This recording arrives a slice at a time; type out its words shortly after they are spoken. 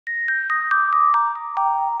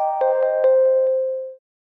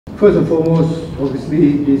First and foremost,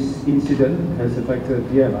 obviously, this incident has affected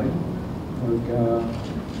the airline,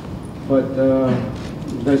 but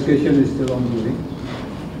investigation is still ongoing.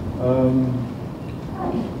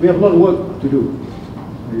 We have a lot of work to do.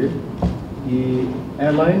 Okay? The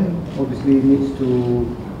airline obviously needs to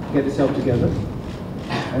get itself together,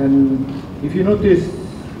 and if you notice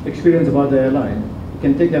experience about the airline, it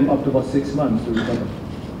can take them up to about 6 months to recover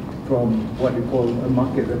from what we call a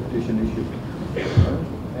market reputation issue.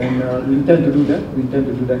 And we intend to do that. We intend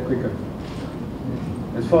to do that quicker.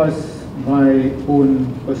 As far as my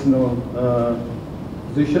own personal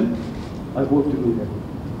position, I hope to do that.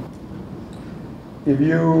 If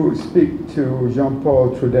you speak to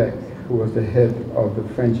Jean-Paul Trudec, who was the head of the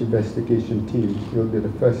French investigation team, he'll be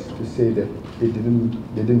the first to say that they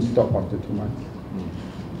didn't stop after 2 months.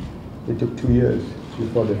 It took 2 years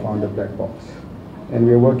before they found the black box. And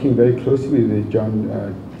we're working very closely with John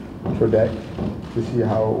Trudec to see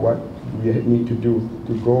what we need to do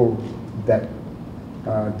to go that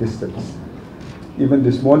distance. Even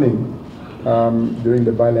this morning, during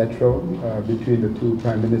the bilateral between the two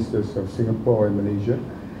prime ministers of Singapore and Malaysia,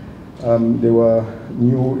 there were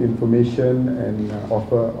new information and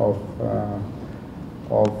offer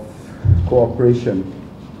of cooperation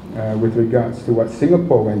with regards to what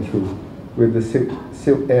Singapore went through with the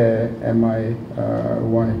Silk Air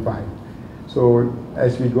MI185. So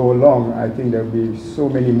as we go along, I think there will be so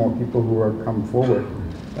many more people who will come forward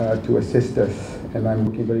to assist us. And I'm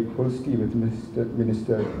working very closely with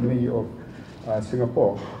Minister Lee of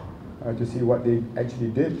Singapore to see what they actually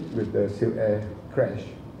did with the Silk Air crash.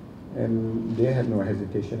 And they had no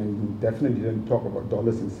hesitation and definitely didn't talk about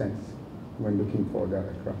dollars and cents when looking for that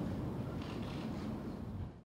aircraft.